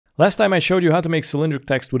Last time I showed you how to make cylindric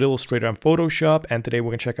text with Illustrator and Photoshop, and today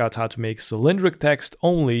we're going to check out how to make cylindric text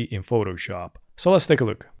only in Photoshop. So let's take a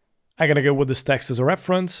look. I'm going to go with this text as a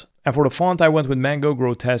reference, and for the font I went with Mango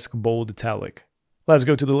Grotesque Bold Italic. Let's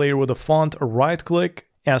go to the layer with the font, right click,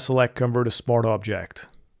 and select Convert to Smart Object.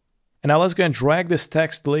 And now let's go and drag this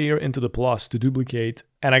text layer into the plus to duplicate,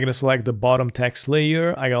 and I'm going to select the bottom text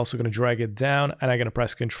layer. I'm also going to drag it down, and I'm going to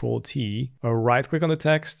press Ctrl T, or right click on the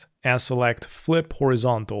text, and select Flip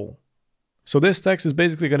Horizontal. So this text is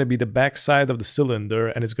basically going to be the back side of the cylinder,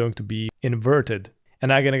 and it's going to be inverted.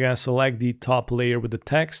 And I'm going to go and select the top layer with the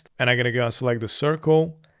text, and I'm going to go and select the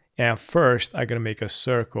circle, and first I'm going to make a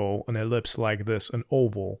circle, an ellipse like this, an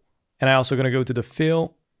oval. And I'm also going to go to the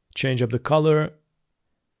fill, change up the color.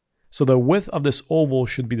 So the width of this oval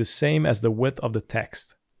should be the same as the width of the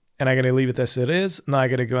text. And I'm going to leave it as it is. Now I'm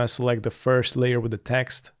going to go and select the first layer with the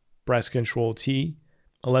text, press Ctrl T.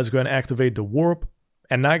 Let's go and activate the warp.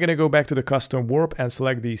 And now I'm going to go back to the custom warp and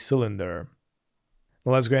select the cylinder.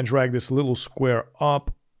 Now let's go and drag this little square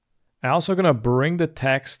up. I'm also going to bring the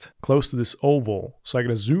text close to this oval. So I'm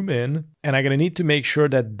going to zoom in, and I'm going to need to make sure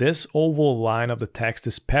that this oval line of the text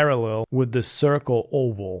is parallel with the circle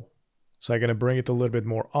oval. So I'm going to bring it a little bit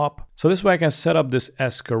more up. So this way I can set up this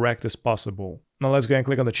as correct as possible. Now let's go and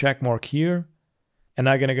click on the check mark here. And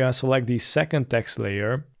I'm going to go and select the second text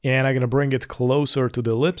layer. And I'm going to bring it closer to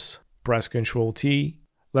the ellipse. Press Ctrl T.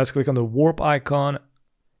 Let's click on the warp icon.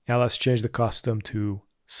 Now let's change the custom to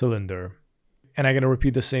cylinder. And I'm going to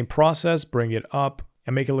repeat the same process, bring it up,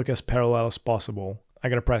 and make it look as parallel as possible.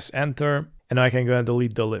 I'm going to press enter. And now I can go and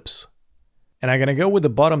delete the ellipse. And I'm going to go with the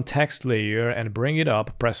bottom text layer and bring it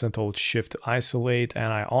up, press and hold Shift to isolate,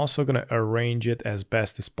 and I'm also going to arrange it as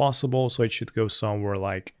best as possible, so it should go somewhere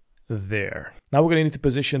like there. Now we're going to need to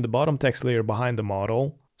position the bottom text layer behind the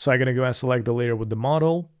model. So I'm going to go and select the layer with the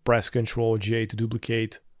model, press Ctrl J to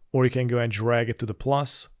duplicate, or you can go and drag it to the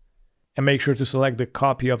plus, and make sure to select the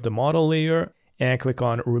copy of the model layer and click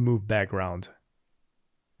on Remove Background.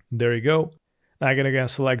 There you go. Now I'm going to go and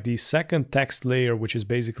select the second text layer, which is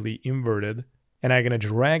basically inverted, and I'm going to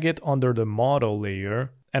drag it under the model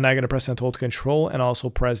layer, and I'm going to press and hold Control and also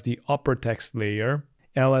press the upper text layer,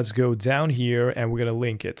 and let's go down here and we're going to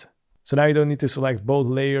link it. So now you don't need to select both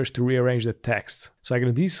layers to rearrange the text. So I'm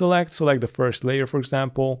going to deselect, select the first layer for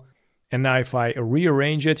example, and now if I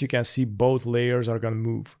rearrange it, you can see both layers are going to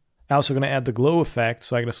move. I'm also going to add the glow effect,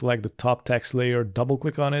 so I'm going to select the top text layer, double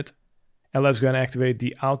click on it, and let's go and activate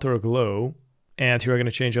the outer glow. And here I'm going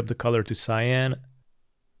to change up the color to cyan.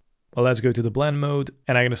 Well, let's go to the blend mode,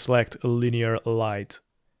 and I'm going to select linear light.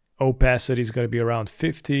 Opacity is going to be around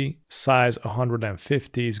 50, size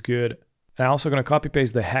 150 is good. And I'm also going to copy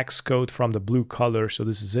paste the hex code from the blue color, so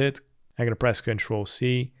this is it. I'm going to press Ctrl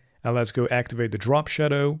C, and let's go activate the drop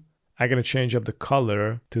shadow. I'm going to change up the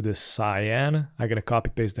color to the cyan. I'm going to copy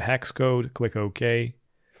paste the hex code, click OK.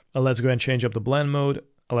 And let's go and change up the blend mode.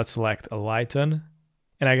 Let's select lighten.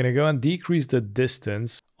 And I'm going to go and decrease the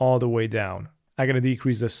distance all the way down. I'm going to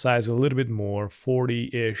decrease the size a little bit more,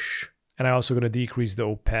 40-ish. And I'm also going to decrease the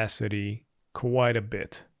opacity quite a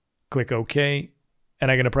bit. Click OK.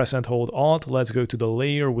 And I'm going to press and hold Alt. Let's go to the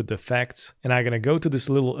layer with the effects. And I'm going to go to this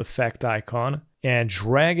little effect icon and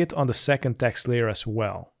drag it on the second text layer as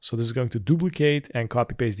well. So this is going to duplicate and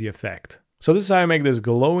copy paste the effect. So this is how I make this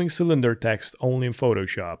glowing cylinder text only in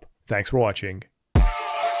Photoshop. Thanks for watching.